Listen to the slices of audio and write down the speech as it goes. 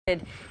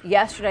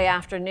Yesterday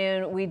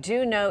afternoon. We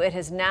do know it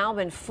has now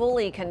been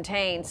fully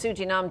contained.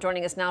 Suji Nam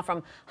joining us now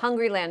from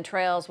Hungryland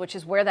Trails, which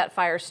is where that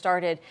fire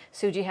started.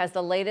 Suji has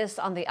the latest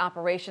on the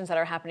operations that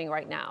are happening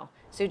right now.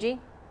 Suji?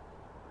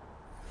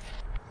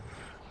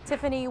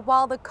 Tiffany,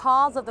 while the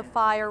cause of the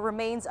fire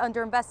remains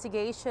under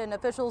investigation,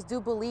 officials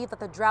do believe that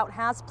the drought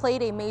has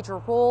played a major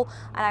role.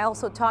 And I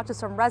also talked to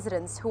some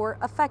residents who were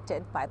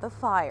affected by the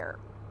fire.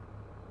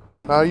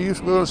 How you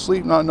used to go to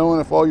sleep not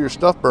knowing if all your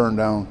stuff burned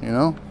down, you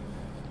know?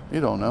 You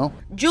don't know.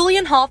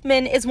 Julian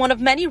Hoffman is one of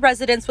many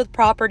residents with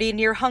property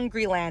near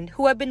Hungryland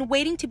who have been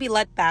waiting to be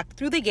let back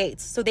through the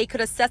gates so they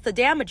could assess the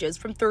damages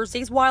from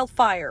Thursday's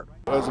wildfire.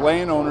 As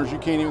landowners, you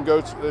can't even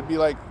go to, it'd be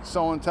like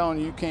someone telling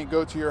you can't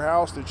go to your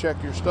house to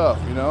check your stuff,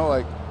 you know?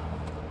 Like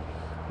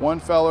one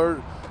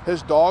feller,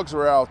 his dogs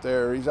were out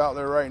there. He's out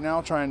there right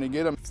now trying to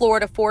get them.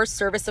 Florida Forest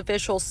Service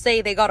officials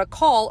say they got a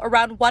call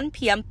around 1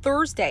 p.m.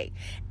 Thursday.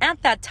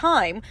 At that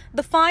time,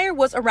 the fire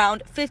was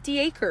around 50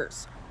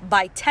 acres.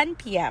 By 10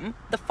 p.m.,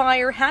 the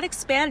fire had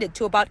expanded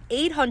to about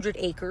 800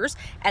 acres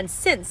and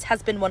since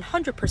has been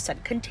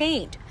 100%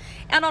 contained.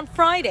 And on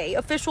Friday,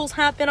 officials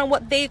have been on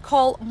what they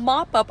call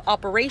mop-up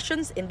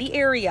operations in the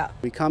area.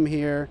 We come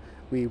here,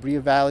 we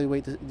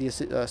reevaluate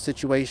the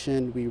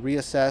situation, we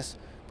reassess,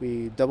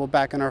 we double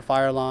back on our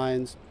fire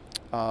lines.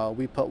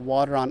 We put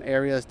water on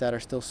areas that are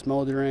still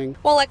smoldering.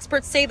 While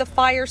experts say the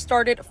fire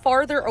started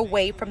farther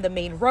away from the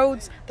main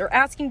roads, they're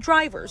asking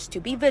drivers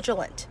to be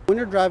vigilant. When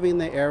you're driving in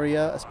the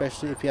area,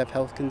 especially if you have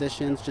health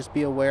conditions, just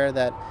be aware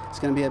that it's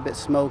going to be a bit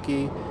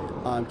smoky.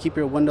 Keep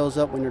your windows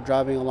up when you're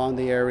driving along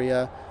the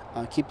area.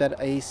 Keep that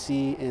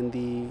AC in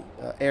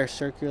the air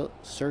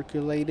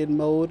circulated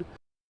mode.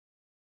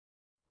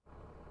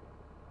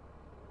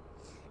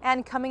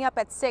 And coming up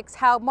at 6,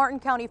 how Martin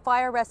County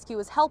Fire Rescue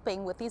is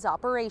helping with these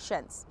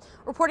operations.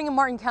 Reporting in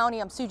Martin County,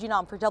 I'm Suji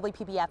Nam for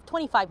WPBF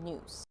 25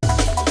 News.